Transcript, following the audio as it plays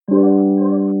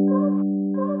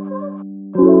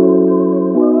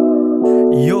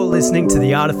listening to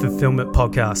the Art of Fulfillment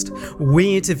podcast.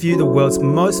 We interview the world's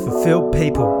most fulfilled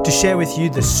people to share with you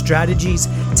the strategies,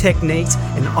 techniques,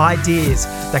 and ideas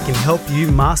that can help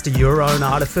you master your own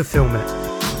art of fulfillment.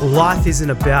 Life isn't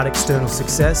about external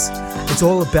success, it's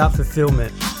all about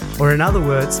fulfillment. Or in other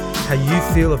words, how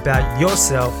you feel about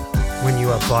yourself when you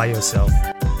are by yourself.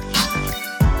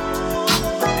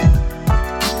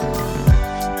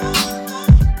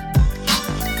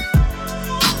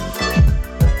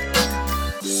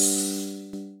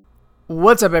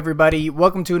 What's up, everybody?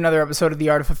 Welcome to another episode of the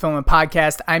Art of Fulfillment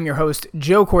podcast. I'm your host,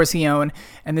 Joe Corcione,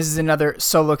 and this is another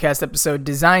solo cast episode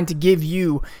designed to give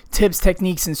you tips,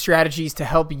 techniques, and strategies to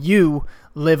help you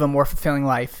live a more fulfilling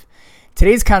life.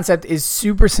 Today's concept is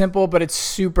super simple, but it's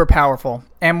super powerful.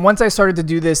 And once I started to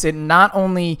do this, it not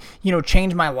only,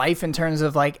 changed my life in terms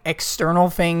of like external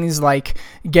things like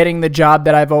getting the job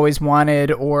that I've always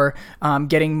wanted or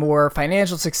getting more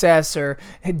financial success or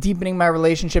deepening my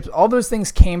relationships. All those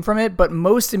things came from it. But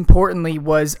most importantly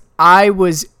was I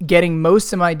was getting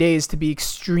most of my days to be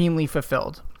extremely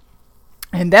fulfilled.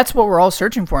 And that's what we're all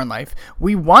searching for in life.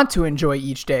 We want to enjoy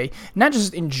each day, not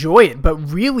just enjoy it, but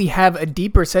really have a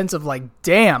deeper sense of like,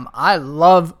 damn, I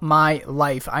love my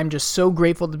life. I'm just so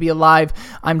grateful to be alive.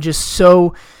 I'm just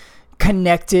so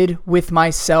connected with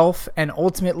myself. And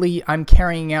ultimately, I'm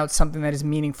carrying out something that is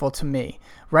meaningful to me,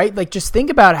 right? Like, just think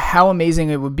about how amazing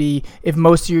it would be if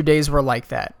most of your days were like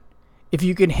that. If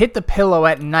you could hit the pillow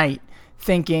at night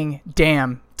thinking,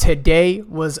 damn, today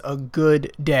was a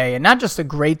good day, and not just a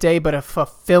great day, but a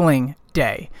fulfilling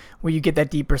day where you get that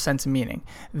deeper sense of meaning.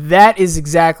 That is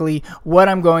exactly what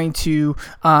I'm going to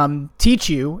teach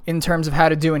you in terms of how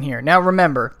to do in here. Now,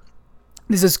 remember,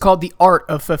 this is called the art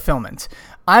of fulfillment.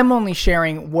 I'm only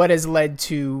sharing what has led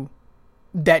to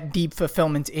that deep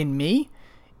fulfillment in me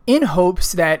in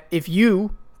hopes that if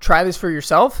you try this for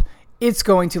yourself, it's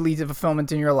going to lead to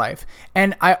fulfillment in your life.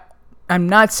 And I'm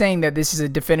not saying that this is a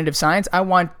definitive science.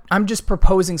 I'm just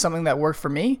proposing something that worked for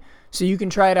me so you can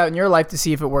try it out in your life to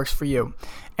see if it works for you.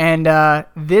 And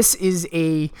this is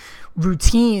a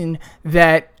routine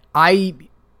that I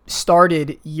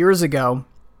started years ago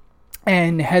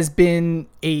and has been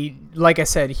like I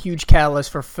said, a huge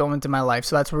catalyst for fulfillment in my life.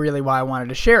 So that's really why I wanted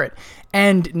to share it.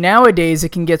 And nowadays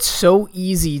it can get so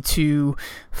easy to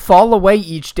fall away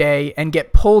each day and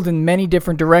get pulled in many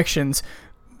different directions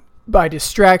by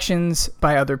distractions,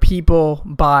 by other people,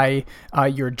 by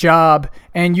your job,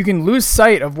 and you can lose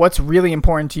sight of what's really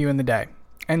important to you in the day.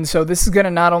 And so this is going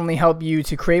to not only help you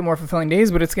to create more fulfilling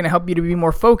days, but it's going to help you to be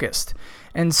more focused.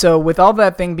 And so with all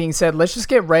that thing being said, let's just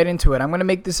get right into it. I'm going to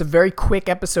make this a very quick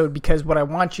episode because what I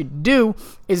want you to do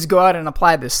is go out and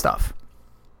apply this stuff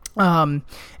and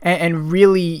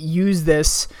really use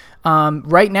this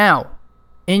right now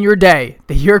in your day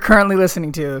that you're currently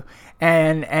listening to,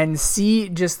 and see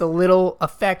just the little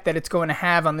effect that it's going to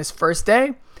have on this first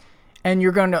day. And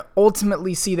you're going to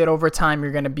ultimately see that over time,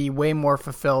 you're going to be way more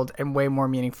fulfilled and way more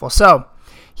meaningful. So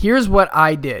here's what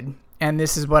I did. And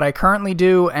this is what I currently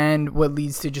do and what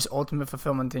leads to just ultimate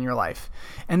fulfillment in your life.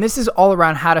 And this is all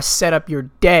around how to set up your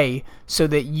day so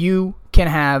that you can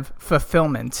have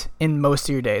fulfillment in most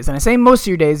of your days. And I say most of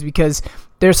your days because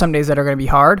there's some days that are going to be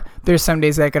hard. There's some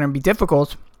days that are going to be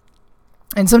difficult.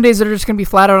 And some days that are just going to be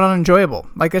flat out unenjoyable.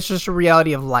 Like, that's just a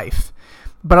reality of life.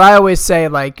 But I always say,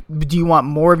 like, do you want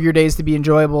more of your days to be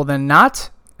enjoyable than not?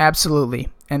 Absolutely.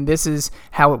 And this is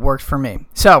how it worked for me.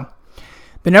 So,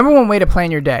 the number one way to plan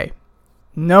your day,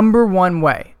 number one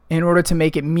way, in order to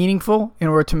make it meaningful, in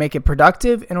order to make it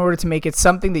productive, in order to make it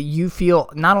something that you feel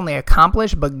not only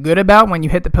accomplished, but good about when you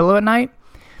hit the pillow at night,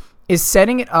 is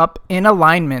setting it up in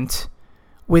alignment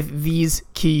with these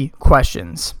key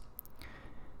questions.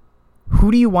 Who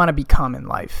do you want to become in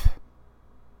life?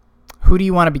 Who do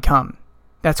you want to become?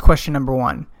 That's question number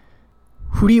one.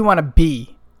 Who do you want to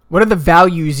be? What are the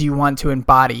values you want to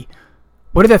embody?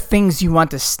 What are the things you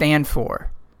want to stand for?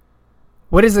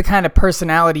 What is the kind of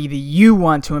personality that you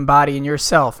want to embody in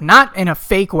yourself? Not in a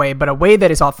fake way, but a way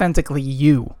that is authentically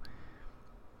you.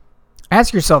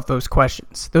 Ask yourself those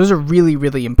questions. Those are really,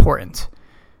 really important,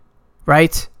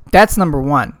 right? That's number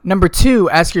one. Number two,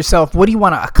 ask yourself, what do you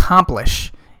want to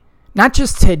accomplish? Not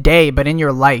just today, but in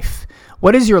your life.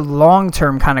 What is your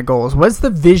long-term kind of goals? What's the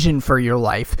vision for your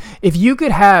life? If you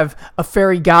could have a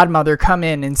fairy godmother come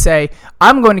in and say,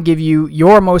 I'm going to give you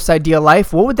your most ideal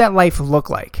life, what would that life look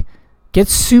like? Get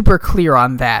super clear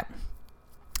on that.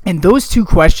 And those two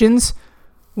questions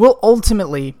will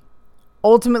ultimately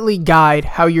guide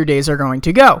how your days are going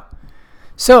to go.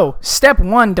 So, step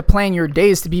one to plan your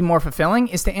days to be more fulfilling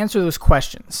is to answer those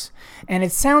questions. And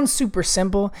it sounds super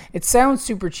simple, it sounds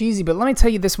super cheesy, but let me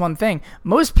tell you this one thing.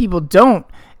 Most people don't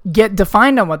get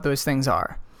defined on what those things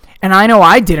are. And I know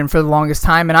I didn't for the longest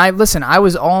time. And I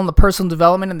was all in the personal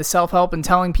development and the self-help and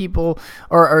telling people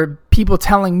or people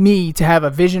telling me to have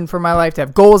a vision for my life, to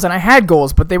have goals. And I had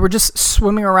goals, but they were just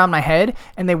swimming around my head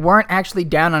and they weren't actually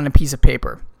down on a piece of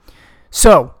paper.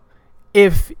 So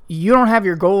if you don't have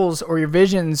your goals or your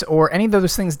visions or any of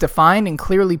those things defined and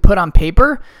clearly put on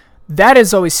paper, that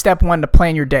is always step one to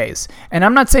plan your days. And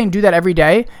I'm not saying do that every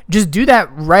day. Just do that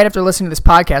right after listening to this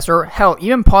podcast, or hell,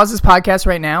 even pause this podcast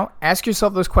right now, ask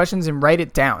yourself those questions and write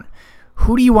it down.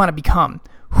 Who do you want to become?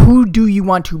 Who do you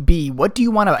want to be? What do you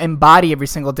want to embody every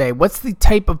single day? What's the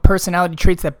type of personality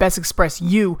traits that best express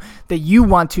you that you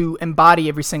want to embody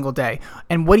every single day?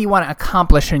 And what do you want to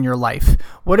accomplish in your life?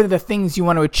 What are the things you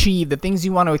want to achieve, the things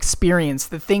you want to experience,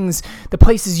 the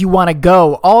places you want to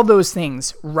go, all those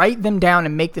things? Write them down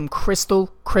and make them crystal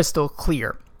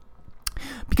clear.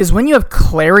 Because when you have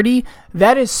clarity,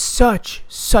 that is such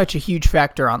a huge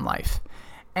factor on life.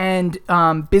 And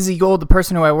Busy Gold, the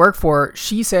person who I work for,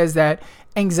 she says that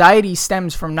anxiety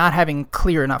stems from not having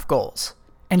clear enough goals.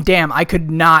 And damn, I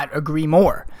could not agree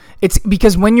more. It's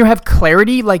because when you have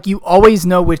clarity, like you always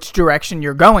know which direction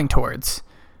you're going towards,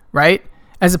 right?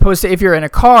 As opposed to if you're in a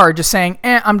car just saying,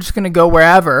 I'm just going to go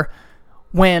wherever,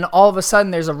 when all of a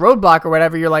sudden there's a roadblock or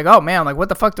whatever, you're like, oh man, like what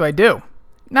the fuck do I do?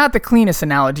 Not the cleanest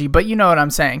analogy, but you know what I'm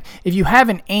saying. If you have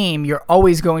an aim, you're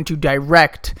always going to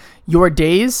direct your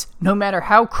days, no matter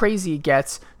how crazy it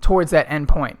gets, towards that end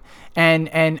point.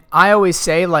 And I always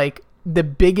say, like, the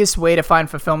biggest way to find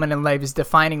fulfillment in life is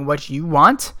defining what you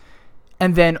want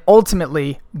and then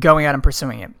ultimately going out and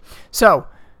pursuing it. So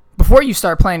before you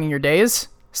start planning your days,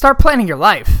 start planning your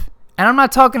life. And I'm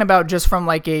not talking about just from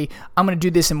like I'm going to do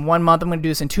this in 1 month, I'm going to do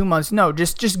this in 2 months. No,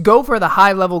 just go for the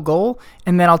high level goal,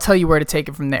 and then I'll tell you where to take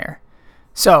it from there.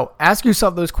 So ask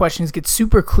yourself those questions, get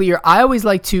super clear. I always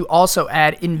like to also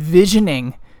add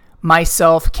envisioning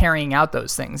myself carrying out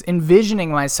those things,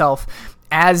 envisioning myself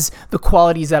as the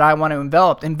qualities that I want to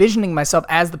envelop, envisioning myself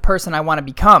as the person I want to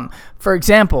become. For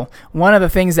example, one of the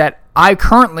things that I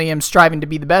currently am striving to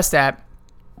be the best at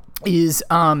is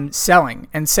selling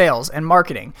and sales and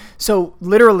marketing. So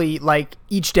literally, like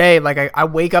each day, like I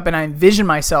wake up and I envision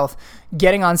myself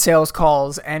getting on sales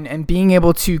calls and being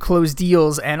able to close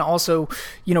deals, and also,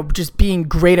 you know, just being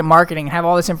great at marketing, have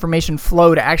all this information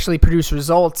flow to actually produce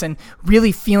results, and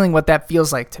really feeling what that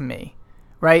feels like to me,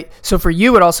 right? So for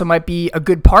you, it also might be a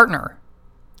good partner,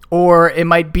 or it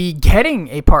might be getting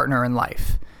a partner in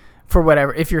life for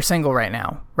whatever, if you're single right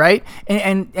now, right?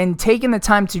 And taking the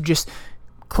time to just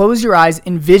close your eyes,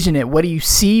 envision it. What do you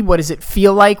see? What does it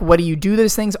feel like? What do you do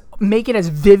those things? Make it as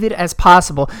vivid as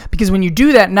possible. Because when you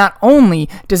do that, not only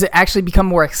does it actually become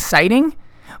more exciting,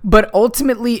 but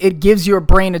ultimately it gives your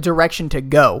brain a direction to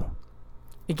go.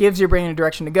 It gives your brain a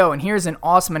direction to go. And here's an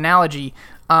awesome analogy.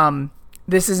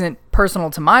 This isn't personal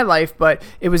to my life, but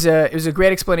it was a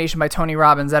great explanation by Tony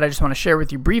Robbins that I just want to share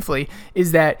with you briefly,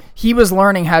 is that he was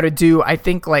learning how to do, I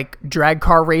think, like drag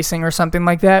car racing or something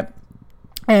like that.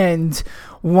 And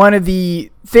one of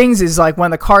the things is, like,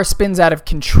 when the car spins out of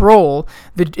control,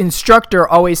 the instructor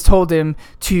always told him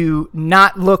to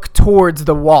not look towards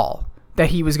the wall that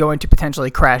he was going to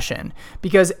potentially crash in.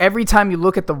 Because every time you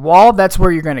look at the wall, that's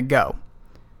where you're going to go.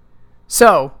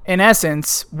 So, in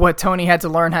essence, what Tony had to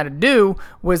learn how to do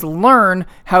was learn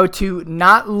how to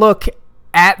not look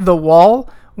at the wall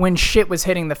when shit was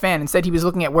hitting the fan. Instead, he was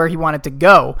looking at where he wanted to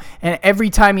go. And every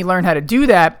time he learned how to do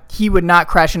that, he would not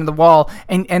crash into the wall.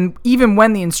 And even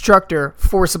when the instructor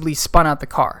forcibly spun out the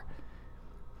car.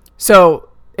 So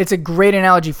it's a great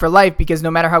analogy for life, because no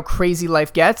matter how crazy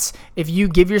life gets, if you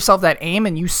give yourself that aim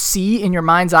and you see in your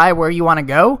mind's eye where you want to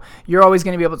go, you're always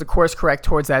going to be able to course correct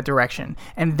towards that direction.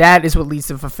 And that is what leads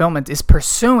to fulfillment, is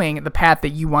pursuing the path that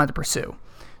you want to pursue.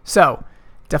 So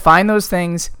define those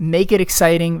things, make it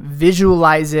exciting,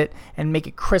 visualize it, and make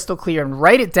it crystal clear, and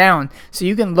write it down so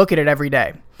you can look at it every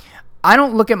day. I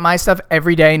don't look at my stuff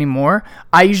every day anymore.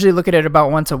 I usually look at it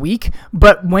about once a week.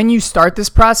 But when you start this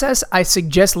process, I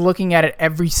suggest looking at it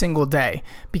every single day.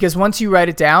 Because once you write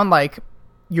it down, like,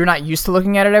 you're not used to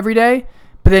looking at it every day,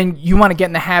 but then you want to get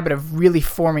in the habit of really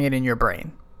forming it in your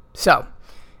brain. So,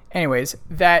 anyways,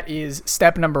 that is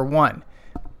step number 1.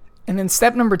 And then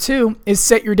step number 2 is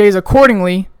set your days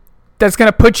accordingly. That's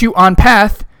going to put you on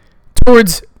path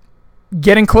towards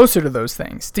getting closer to those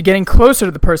things, to getting closer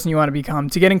to the person you want to become,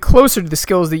 to getting closer to the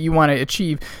skills that you want to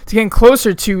achieve, to getting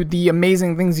closer to the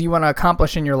amazing things you want to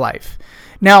accomplish in your life.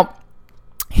 Now,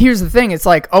 here's the thing. It's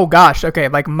like, oh gosh, okay,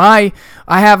 like I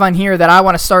have on here that I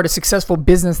want to start a successful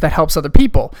business that helps other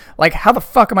people. Like, how the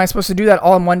fuck am I supposed to do that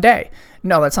all in one day?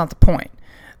 No, that's not the point.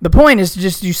 The point is to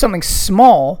just do something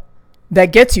small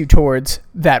that gets you towards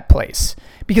that place.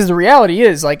 Because the reality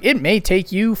is, like, it may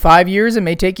take you 5 years, it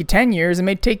may take you 10 years, it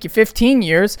may take you 15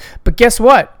 years, but guess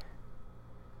what?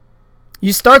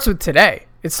 It starts with today.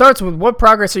 It starts with what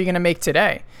progress are you going to make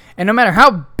today? And no matter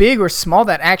how big or small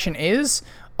that action is,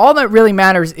 all that really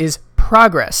matters is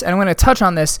progress. And I'm going to touch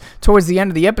on this towards the end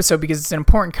of the episode because it's an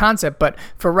important concept, but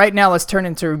for right now, let's turn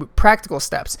into practical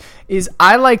steps.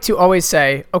 I like to always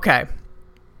say, okay,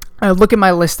 I look at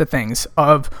my list of things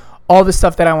of all the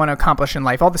stuff that I want to accomplish in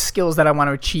life, all the skills that I want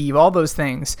to achieve, all those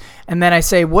things. And then I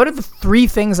say, what are the 3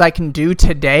 things I can do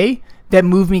today that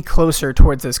move me closer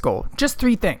towards this goal? Just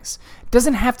 3 things. It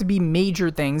doesn't have to be major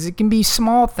things. It can be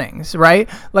small things, right?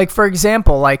 Like, for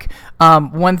example, like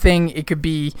one thing, it could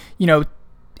be,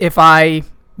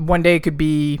 one day it could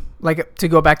be, like, to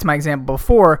go back to my example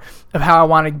before of how I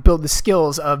want to build the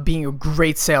skills of being a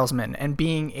great salesman and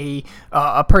being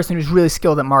a person who's really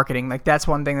skilled at marketing. Like, that's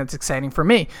one thing that's exciting for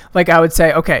me. Like, I would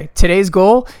say, okay, today's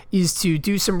goal is to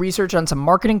do some research on some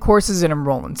marketing courses and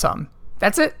enroll in some.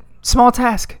 That's it. Small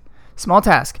task.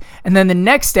 And then the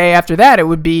next day after that, it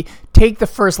would be take the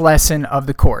first lesson of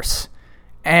the course.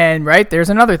 And right,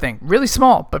 there's another thing, really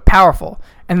small, but powerful.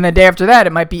 And the day after that,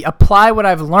 it might be apply what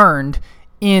I've learned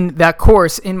in that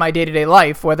course in my day-to-day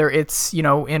life, whether it's,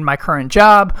 in my current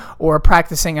job or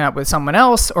practicing it with someone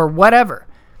else or whatever.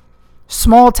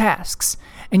 Small tasks.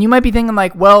 And you might be thinking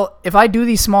like, well, if I do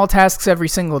these small tasks every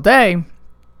single day,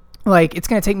 like, it's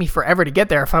going to take me forever to get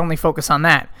there if I only focus on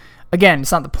that. Again,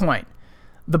 it's not the point.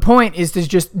 The point is to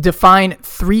just define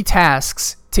 3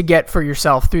 tasks to get for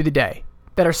yourself through the day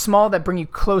that are small, that bring you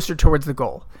closer towards the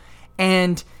goal.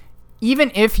 And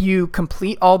even if you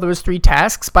complete all those 3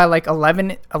 tasks by like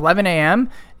 11 a.m.,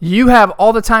 you have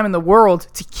all the time in the world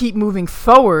to keep moving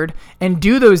forward and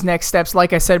do those next steps.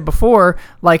 Like I said before,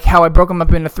 like how I broke them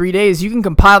up into 3 days, you can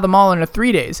compile them all into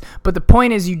 3 days. But the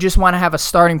point is, you just want to have a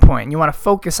starting point. You want to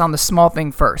focus on the small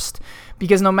thing first.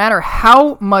 Because no matter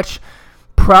how much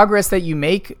progress that you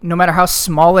make, no matter how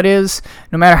small it is,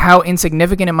 no matter how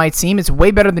insignificant it might seem, it's way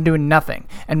better than doing nothing.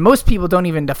 And most people don't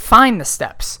even define the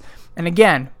steps. And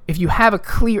again, if you have a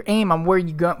clear aim on where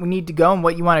you need to go and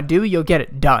what you want to do, you'll get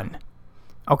it done.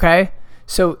 Okay?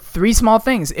 So 3 small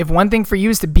things. If one thing for you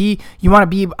is you want to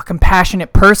be a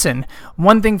compassionate person,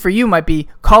 one thing for you might be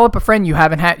call up a friend you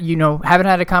haven't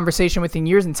had a conversation with in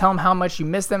years and tell them how much you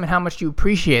miss them and how much you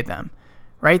appreciate them.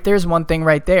 Right? There's one thing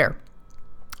right there.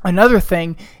 Another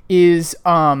thing is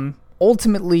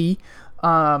ultimately,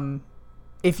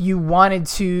 if you wanted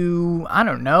to, I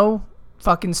don't know,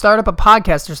 fucking start up a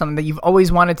podcast or something that you've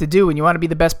always wanted to do and you want to be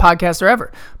the best podcaster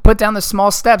ever, put down the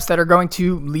small steps that are going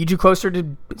to lead you closer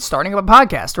to starting up a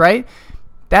podcast, right?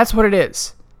 That's what it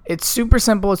is. It's super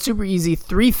simple. It's super easy.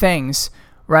 3 things,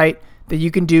 right, that you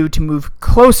can do to move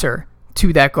closer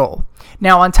to that goal.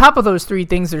 Now, on top of those 3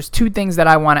 things, there's 2 things that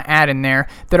I want to add in there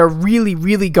that are really,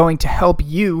 really going to help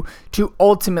you to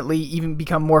ultimately even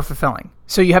become more fulfilling.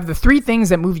 So you have the 3 things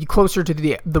that move you closer to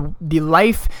the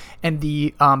life and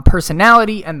the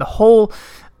personality and the whole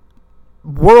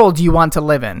world you want to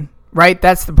live in, right?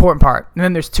 That's the important part. And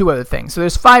then there's 2 other things. So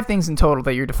there's 5 things in total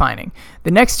that you're defining.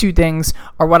 The next 2 things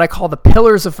are what I call the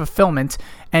pillars of fulfillment,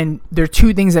 and they're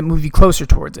 2 things that move you closer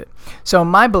towards it. So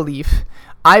I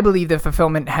believe that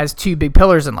fulfillment has 2 big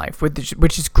pillars in life,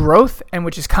 which is growth and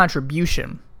which is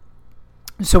contribution.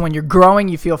 So when you're growing,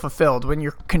 you feel fulfilled. When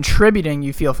you're contributing,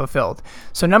 you feel fulfilled.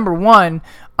 So number 1,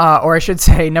 or I should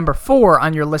say number 4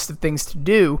 on your list of things to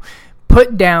do,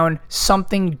 put down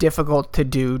something difficult to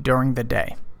do during the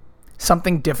day.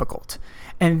 Something difficult.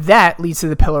 And that leads to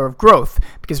the pillar of growth.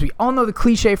 Because we all know the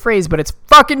cliche phrase, but it's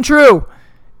fucking true,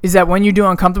 is that when you do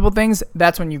uncomfortable things,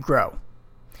 that's when you grow.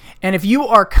 And if you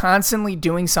are constantly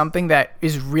doing something that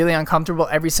is really uncomfortable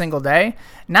every single day,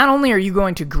 not only are you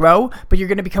going to grow, but you're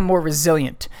going to become more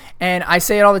resilient. And I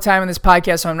say it all the time in this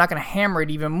podcast, so I'm not going to hammer it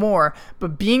even more,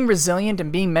 but being resilient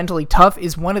and being mentally tough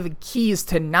is one of the keys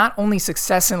to not only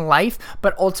success in life,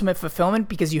 but ultimate fulfillment,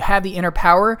 because you have the inner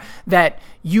power that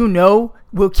you know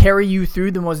will carry you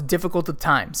through the most difficult of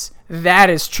times. That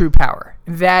is true power.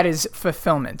 That is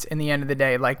fulfillment in the end of the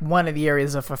day, like one of the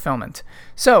areas of fulfillment.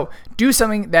 So do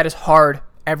something that is hard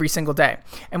every single day.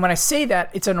 And when I say that,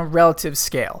 it's on a relative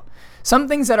scale. Some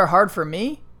things that are hard for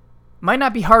me might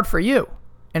not be hard for you.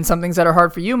 And some things that are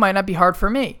hard for you might not be hard for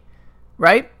me,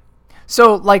 right?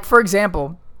 So like, for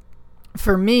example,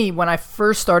 for me, when I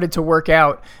first started to work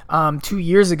out 2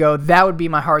 years ago, that would be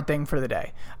my hard thing for the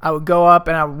day. I would go up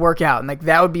and I would work out, and like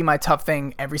that would be my tough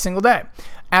thing every single day.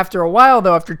 After a while,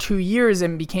 though, after 2 years,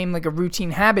 and became like a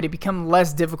routine habit, it became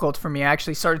less difficult for me. I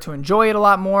actually started to enjoy it a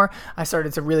lot more. I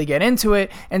started to really get into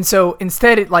it. And so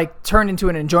instead it like turned into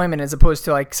an enjoyment as opposed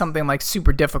to like something like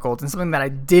super difficult and something that I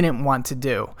didn't want to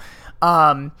do.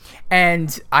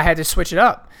 And I had to switch it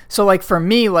up. So like for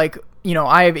me, like, you know,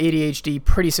 I have ADHD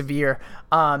pretty severe.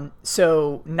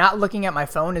 So not looking at my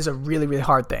phone is a really, really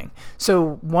hard thing.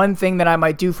 So one thing that I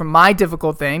might do for my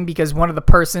difficult thing, because one of the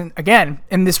person, again,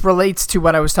 and this relates to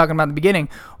what I was talking about in the beginning,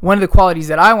 one of the qualities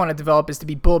that I want to develop is to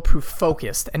be bulletproof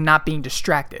focused and not being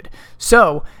distracted.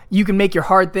 So you can make your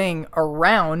hard thing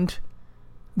around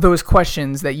those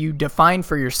questions that you define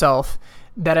for yourself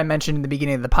that I mentioned in the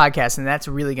beginning of the podcast, and that's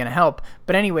really going to help.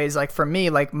 But anyways, like for me,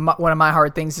 like one of my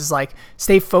hard things is like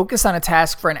stay focused on a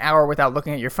task for an hour without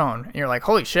looking at your phone. And you're like,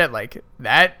 holy shit, like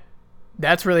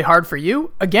that's really hard for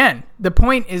you. Again, the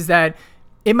point is that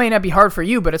it might not be hard for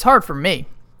you, but it's hard for me.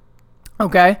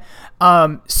 Okay.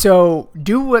 So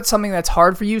do something that's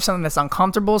hard for you, something that's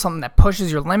uncomfortable, something that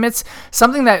pushes your limits,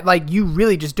 something that like you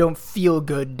really just don't feel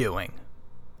good doing.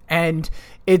 And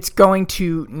it's going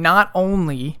to not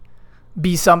only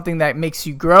be something that makes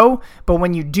you grow, but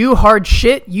when you do hard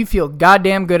shit, you feel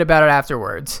goddamn good about it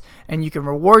afterwards, and you can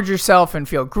reward yourself and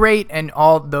feel great and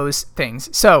all those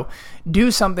things. So do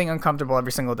something uncomfortable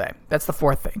every single day. That's the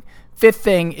fourth thing. Fifth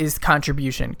thing is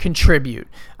contribution. Contribute.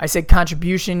 I said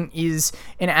contribution is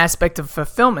an aspect of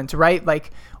fulfillment, right?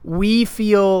 Like we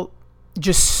feel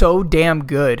just so damn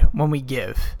good when we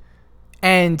give.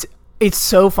 And it's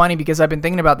so funny because I've been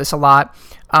thinking about this a lot.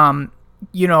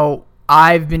 You know,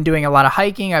 I've been doing a lot of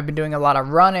hiking. I've been doing a lot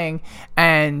of running,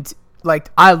 and like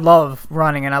I love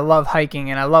running and I love hiking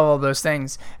and I love all those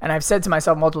things. And I've said to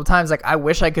myself multiple times, like, I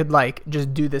wish I could like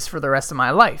just do this for the rest of my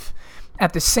life.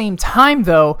 At the same time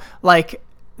though, like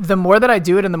the more that I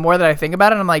do it and the more that I think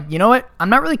about it, I'm like, you know what? I'm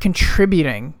not really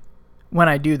contributing when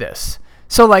I do this.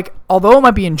 So like, although it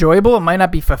might be enjoyable, it might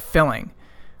not be fulfilling.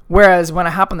 Whereas when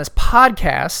I hop on this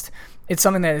podcast, it's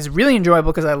something that is really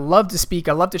enjoyable because I love to speak.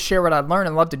 I love to share what I learn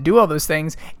and love to do all those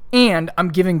things. And I'm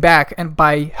giving back. And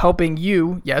by helping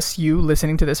you, yes, you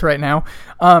listening to this right now,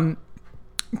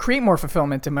 create more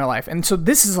fulfillment in my life. And so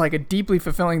this is like a deeply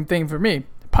fulfilling thing for me.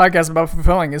 Podcast about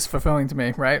fulfilling is fulfilling to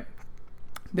me, right?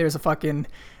 There's a fucking,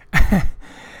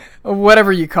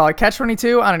 whatever you call it,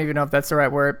 catch-22? I don't even know if that's the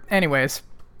right word. Anyways,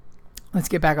 let's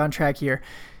get back on track here.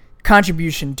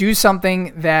 Contribution. Do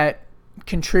something that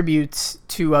contributes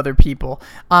to other people.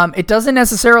 It doesn't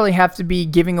necessarily have to be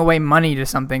giving away money to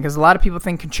something, because a lot of people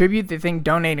think contribute, they think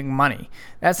donating money.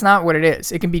 That's not what it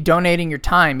is. It can be donating your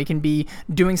time. It can be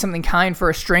doing something kind for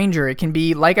a stranger. It can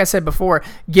be, like I said before,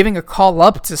 giving a call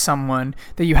up to someone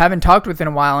that you haven't talked with in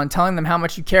a while and telling them how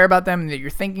much you care about them and that you're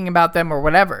thinking about them or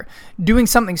whatever. Doing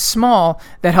something small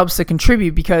that helps to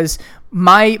contribute, because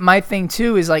my thing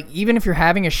too is like, even if you're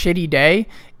having a shitty day,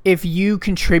 if you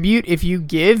contribute, if you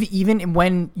give, even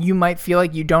when you might feel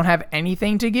like you don't have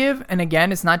anything to give, and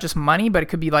again, it's not just money, but it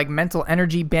could be like mental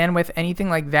energy, bandwidth, anything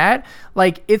like that,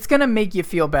 like it's going to make you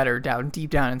feel better deep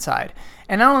down inside.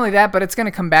 And not only that, but it's going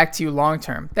to come back to you long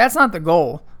term. That's not the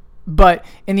goal. But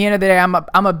in the end of the day,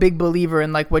 I'm a big believer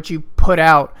in like what you put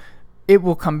out, it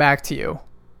will come back to you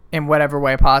in whatever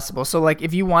way possible. So like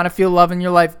if you want to feel love in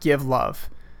your life, give love.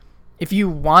 If you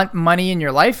want money in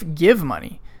your life, give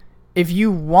money. If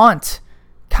you want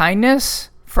kindness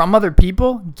from other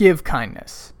people, give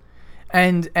kindness.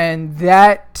 And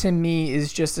that to me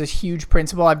is just a huge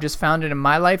principle. I've just found it in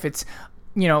my life. It's,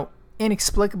 you know,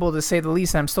 inexplicable to say the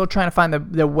least. And I'm still trying to find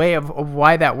the way of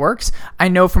why that works. I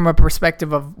know from a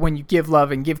perspective of when you give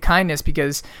love and give kindness,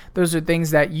 because those are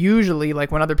things that usually,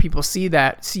 like when other people see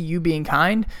you being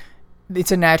kind,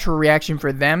 it's a natural reaction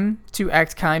for them to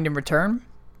act kind in return.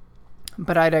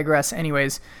 But I digress.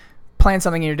 Anyways, plan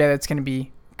something in your day that's going to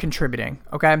be contributing,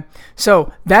 okay?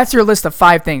 So that's your list of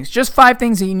 5 things. Just 5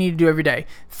 things that you need to do every day.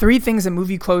 3 things that move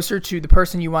you closer to the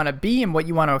person you want to be and what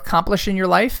you want to accomplish in your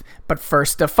life. But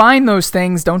first, define those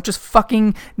things. Don't just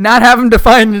fucking not have them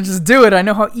defined and just do it. I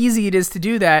know how easy it is to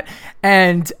do that.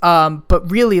 And,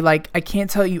 but really, like, I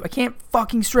can't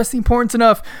fucking stress the importance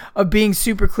enough of being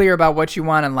super clear about what you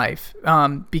want in life.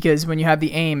 Because when you have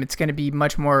the aim, it's going to be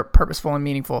much more purposeful and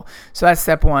meaningful. So that's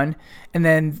step 1. And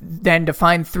then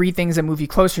define 3 things that move you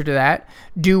closer to that.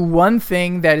 Do 1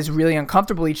 thing that is really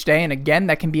uncomfortable each day. And again,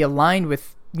 that can be aligned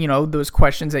with, you know, those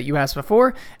questions that you asked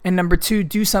before. And number 2,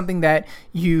 do something that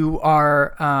you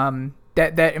are,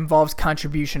 that involves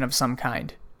contribution of some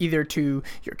kind, either to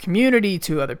your community,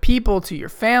 to other people, to your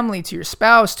family, to your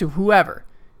spouse, to whoever.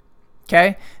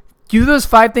 Okay. Do those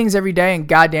 5 things every day and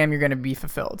goddamn, you're going to be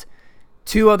fulfilled.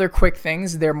 2 other quick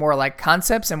things. They're more like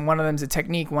concepts, and one of them is a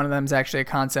technique. One of them is actually a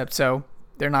concept. So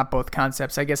they're not both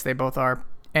concepts. I guess they both are.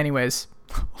 Anyways,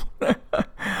 a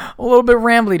little bit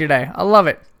rambly today. I love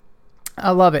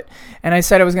it. And I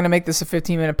said I was going to make this a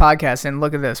 15-minute podcast, and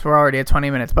look at this. We're already at 20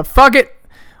 minutes. But fuck it.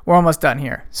 We're almost done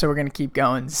here. So we're going to keep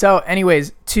going. So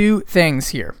anyways, 2 things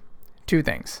here. 2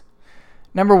 things.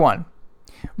 Number 1,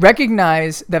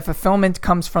 recognize that fulfillment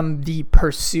comes from the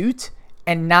pursuit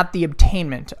and not the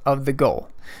obtainment of the goal.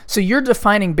 So you're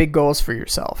defining big goals for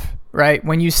yourself, right?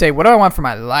 When you say, what do I want for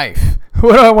my life?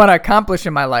 What do I want to accomplish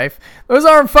in my life? Those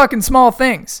aren't fucking small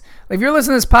things. Like, if you're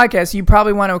listening to this podcast, you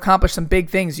probably want to accomplish some big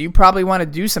things. You probably want to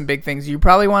do some big things. You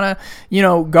probably want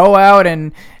to, go out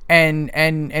and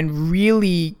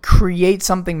really create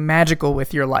something magical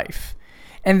with your life.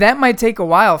 And that might take a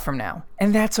while from now,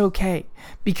 and that's okay.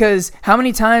 Because how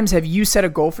many times have you set a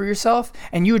goal for yourself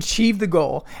and you achieved the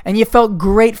goal and you felt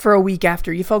great for a week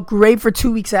after, you felt great for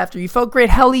 2 weeks after, you felt great,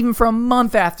 hell, even for a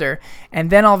month after, and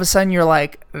then all of a sudden you're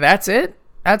like, that's it?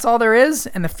 That's all there is?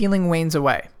 And the feeling wanes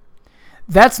away.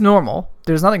 That's normal.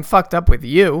 There's nothing fucked up with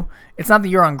you. It's not that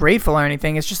you're ungrateful or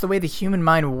anything. It's just the way the human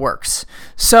mind works.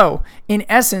 So, in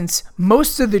essence,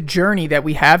 most of the journey that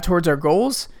we have towards our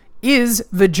goals is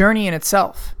the journey in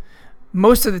itself.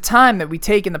 Most of the time that we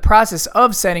take in the process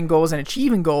of setting goals and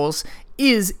achieving goals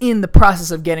is in the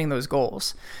process of getting those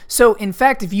goals. So, in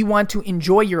fact, if you want to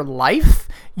enjoy your life,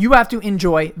 you have to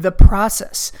enjoy the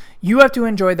process. You have to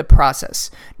enjoy the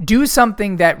process. Do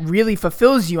something that really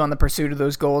fulfills you on the pursuit of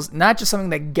those goals, not just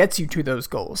something that gets you to those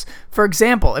goals. For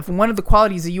example, if one of the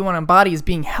qualities that you want to embody is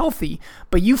being healthy,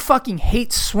 but you fucking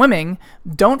hate swimming,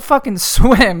 don't fucking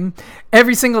swim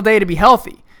every single day to be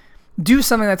healthy. Do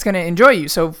something that's going to enjoy you.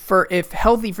 So if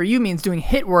healthy for you means doing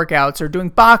HIIT workouts or doing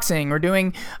boxing or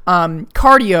doing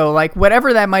cardio, like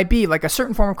whatever that might be, like a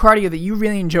certain form of cardio that you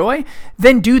really enjoy,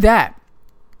 then do that.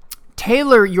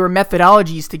 Tailor your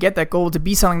methodologies to get that goal to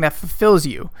be something that fulfills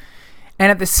you.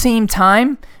 And at the same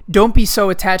time, don't be so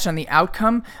attached on the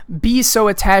outcome. Be so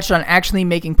attached on actually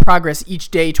making progress each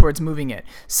day towards moving it.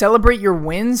 Celebrate your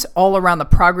wins all around the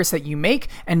progress that you make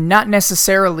and not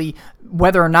necessarily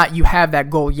whether or not you have that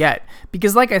goal yet.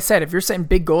 Because like I said, if you're setting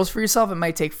big goals for yourself, it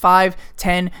might take 5,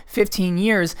 10, 15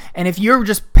 years. And if you're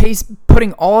just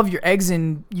putting all of your eggs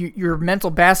in your mental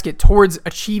basket towards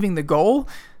achieving the goal,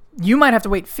 you might have to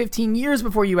wait 15 years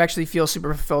before you actually feel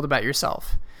super fulfilled about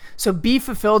yourself. So be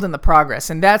fulfilled in the progress.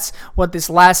 And that's what this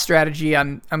last strategy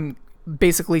I'm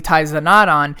basically ties the knot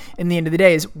on in the end of the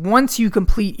day is once you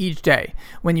complete each day,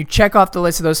 when you check off the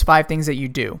list of those 5 things that you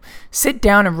do, sit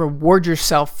down and reward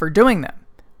yourself for doing them.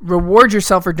 Reward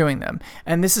yourself for doing them.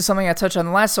 And this is something I touched on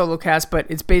the last solo cast, but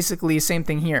it's basically the same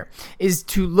thing here, is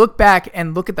to look back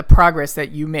and look at the progress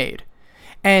that you made.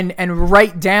 And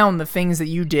write down the things that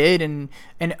you did and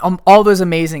all those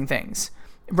amazing things.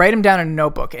 Write them down in a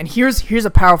notebook. And here's a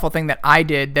powerful thing that I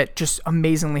did that just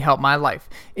amazingly helped my life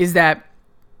is that,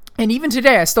 and even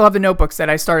today, I still have the notebooks that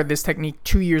I started this technique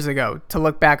 2 years ago to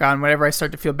look back on whenever I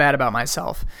start to feel bad about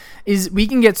myself, is we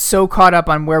can get so caught up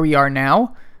on where we are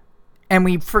now and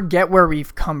we forget where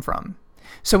we've come from.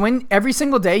 So when every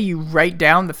single day you write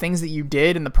down the things that you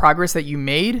did and the progress that you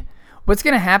made, what's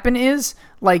going to happen is,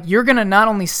 like, you're going to not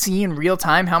only see in real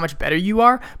time how much better you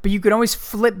are, but you can always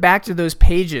flip back to those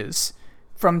pages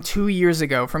from 2 years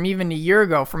ago, from even a year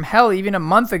ago, from hell, even a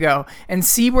month ago, and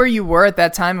see where you were at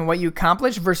that time and what you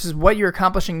accomplished versus what you're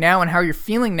accomplishing now and how you're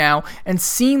feeling now, and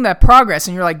seeing that progress.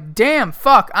 And you're like, damn,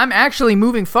 fuck, I'm actually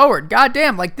moving forward. God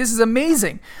damn, like, this is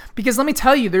amazing. Because let me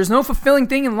tell you, there's no fulfilling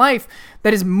thing in life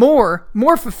that is more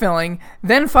fulfilling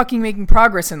than fucking making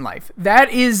progress in life. That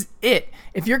is it.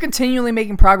 If you're continually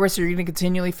making progress, you're going to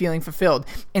continually feeling fulfilled.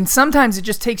 And sometimes it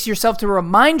just takes yourself to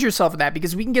remind yourself of that,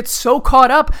 because we can get so caught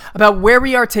up about where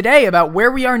we are today, about where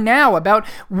we are now, about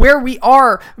where we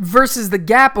are versus the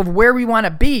gap of where we want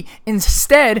to be.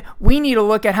 Instead, we need to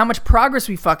look at how much progress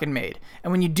we fucking made.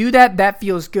 And when you do that, that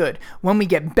feels good. When we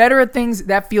get better at things,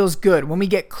 that feels good. When we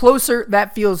get closer,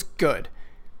 that feels good.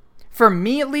 For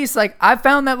me, at least, like, I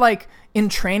found that, like, in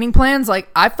training plans, like,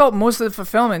 I felt most of the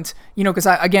fulfillment, because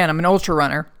I'm an ultra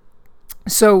runner.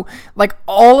 So, like,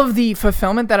 all of the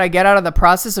fulfillment that I get out of the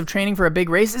process of training for a big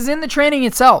race is in the training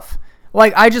itself.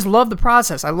 Like, I just love the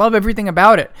process. I love everything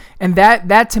about it. And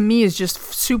that to me is just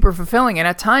super fulfilling. And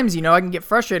at times, I can get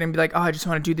frustrated and be like, oh, I just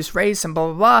want to do this race and blah,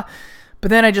 blah, blah. But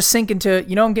then I just sink into,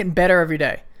 I'm getting better every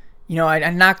day. I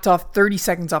knocked off 30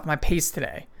 seconds off my pace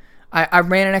today. I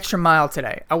ran an extra mile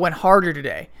today. I went harder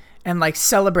today. And, like,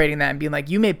 celebrating that and being like,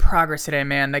 you made progress today,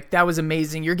 man. Like, that was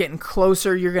amazing. You're getting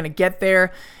closer. You're going to get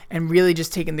there. And really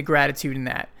just taking the gratitude in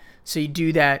that. So you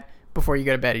do that before you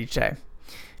go to bed each day.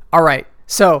 All right.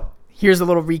 So here's a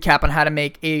little recap on how to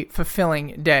make a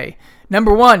fulfilling day.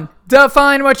 Number 1,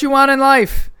 define what you want in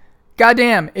life.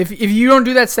 Goddamn, if you don't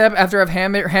do that step after I've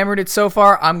hammered it so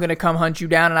far, I'm going to come hunt you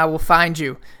down and I will find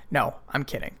you. No, I'm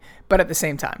kidding. But at the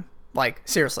same time, like,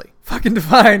 seriously, fucking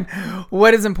define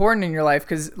what is important in your life.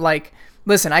 Because, like,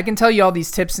 listen, I can tell you all these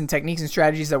tips and techniques and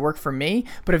strategies that work for me,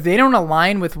 but if they don't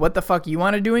align with what the fuck you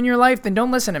want to do in your life, then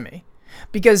don't listen to me.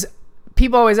 Because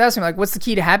people always ask me, like, what's the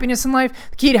key to happiness in life?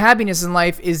 The key to happiness in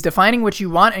life is defining what you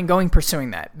want and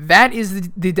pursuing that. That is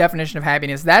the definition of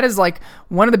happiness. That is, like,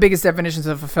 one of the biggest definitions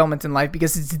of fulfillment in life,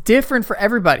 because it's different for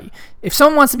everybody. If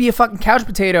someone wants to be a fucking couch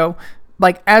potato,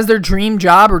 like, as their dream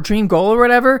job or dream goal or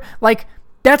whatever, like,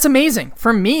 that's amazing.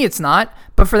 For me, it's not.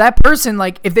 But for that person,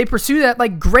 like, if they pursue that,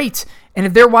 like, great. And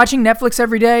if they're watching Netflix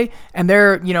every day and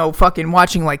they're, fucking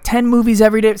watching like 10 movies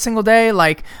every single day,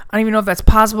 like, I don't even know if that's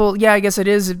possible. Yeah, I guess it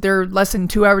is if they're less than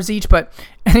 2 hours each. But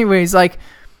anyways, like,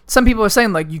 some people are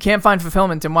saying, like, you can't find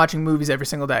fulfillment in watching movies every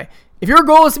single day. If your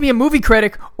goal is to be a movie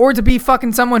critic or to be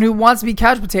fucking someone who wants to be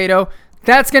couch potato,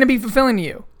 that's going to be fulfilling to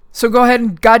you. So go ahead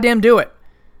and goddamn do it.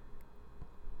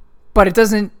 But it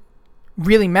doesn't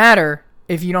really matter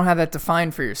if you don't have that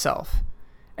defined for yourself.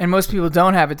 And most people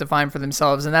don't have it defined for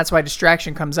themselves, and that's why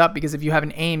distraction comes up, because if you have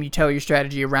an aim, you tailor your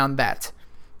strategy around that.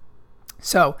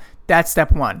 So that's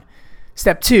step 1.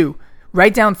 Step 2,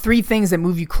 write down 3 things that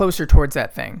move you closer towards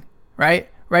that thing, right?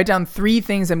 Write down 3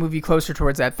 things that move you closer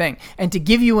towards that thing. And to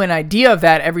give you an idea of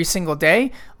that every single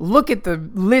day, look at the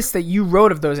list that you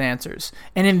wrote of those answers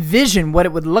and envision what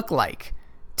it would look like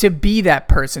to be that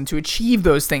person, to achieve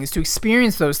those things, to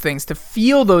experience those things, to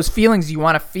feel those feelings you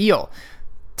want to feel.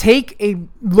 Take a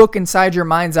look inside your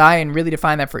mind's eye and really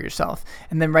define that for yourself.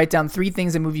 And then write down 3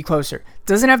 things that move you closer.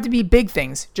 Doesn't have to be big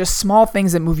things, just small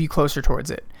things that move you closer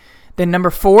towards it. Then number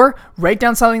 4, write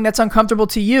down something that's uncomfortable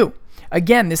to you.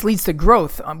 Again, this leads to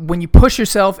growth. When you push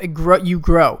yourself, you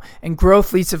grow. And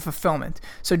growth leads to fulfillment.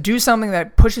 So do something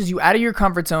that pushes you out of your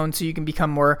comfort zone so you can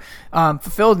become more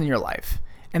fulfilled in your life.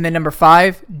 And then number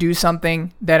 5, do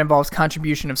something that involves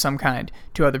contribution of some kind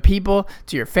to other people,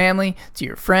 to your family, to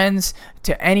your friends,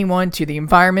 to anyone, to the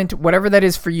environment, whatever that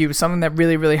is for you, something that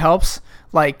really, really helps.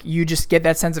 Like, you just get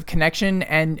that sense of connection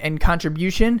and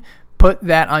contribution, put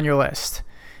that on your list.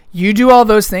 You do all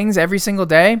those things every single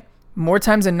day, more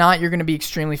times than not, you're going to be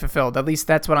extremely fulfilled. At least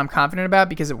that's what I'm confident about,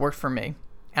 because it worked for me.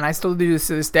 And I still do this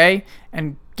to this day,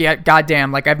 and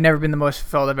goddamn, like, I've never been the most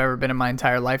fulfilled I've ever been in my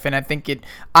entire life. And I think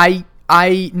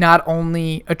I not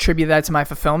only attribute that to my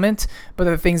fulfillment, but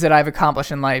the things that I've accomplished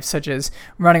in life, such as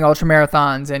running ultra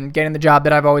marathons and getting the job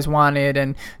that I've always wanted,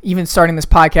 and even starting this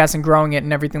podcast and growing it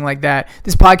and everything like that.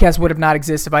 This podcast would have not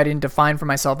existed if I didn't define for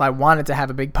myself I wanted to have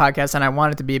a big podcast and I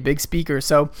wanted to be a big speaker.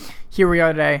 So here we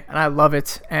are today, and I love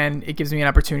it, and it gives me an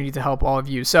opportunity to help all of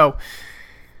you. So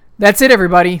that's it,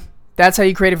 everybody. That's how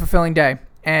you create a fulfilling day.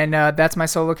 And that's my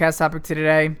solo cast topic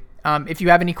today. If you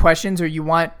have any questions or you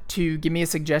want to give me a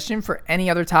suggestion for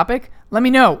any other topic, let me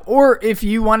know. Or if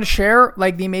you want to share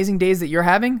like the amazing days that you're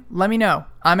having, let me know.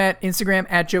 I'm at Instagram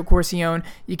at Joe Corcione.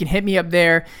 You can hit me up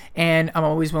there, and I'm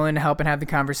always willing to help and have the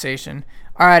conversation.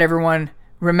 All right, everyone.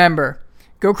 Remember,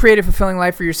 go create a fulfilling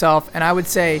life for yourself. And I would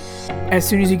say, as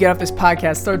soon as you get off this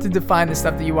podcast, start to define the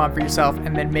stuff that you want for yourself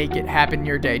and then make it happen in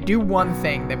your day. Do one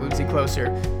thing that moves you closer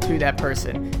to that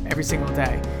person every single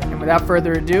day. And without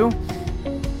further ado,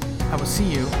 I will see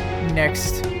you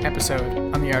next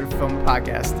episode on the Art of Fulfillment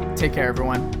podcast. Take care,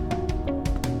 everyone.